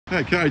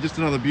Okay, just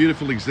another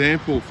beautiful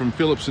example from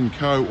Phillips &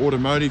 Co.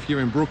 Automotive here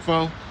in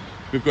Brookvale.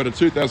 We've got a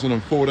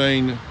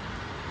 2014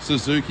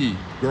 Suzuki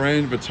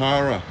Grand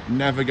Vitara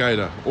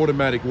Navigator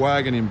automatic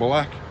wagon in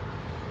black.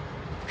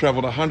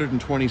 Travelled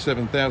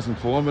 127,000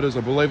 kilometres.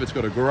 I believe it's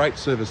got a great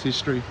service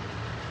history.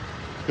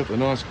 Got the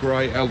nice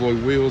grey alloy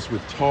wheels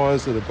with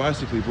tyres that are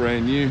basically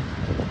brand new.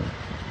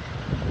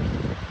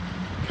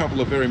 A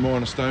couple of very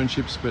minor stone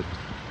chips, but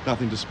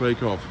nothing to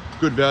speak of.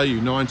 Good value,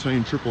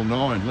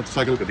 19,999. Let's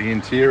take a look at the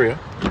interior.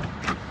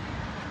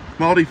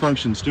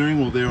 Multi-function steering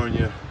wheel there on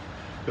your,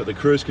 got the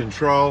cruise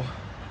control,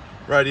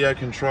 radio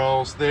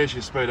controls, there's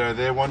your speedo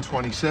there,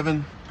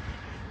 127.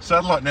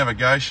 Satellite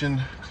navigation,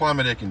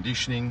 climate air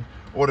conditioning,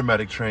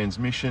 automatic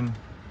transmission.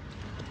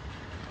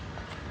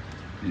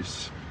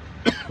 This,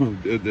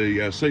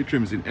 the seat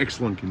trim is in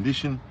excellent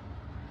condition,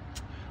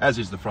 as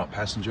is the front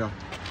passenger.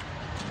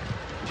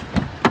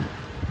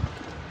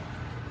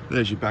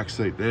 There's your back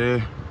seat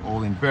there,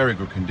 all in very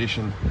good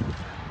condition.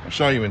 I'll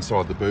show you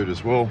inside the boot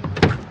as well.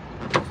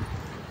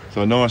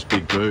 So a nice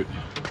big boot.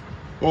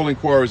 All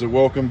inquiries are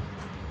welcome.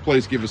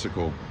 Please give us a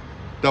call.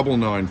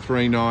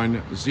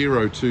 9939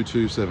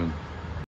 0227.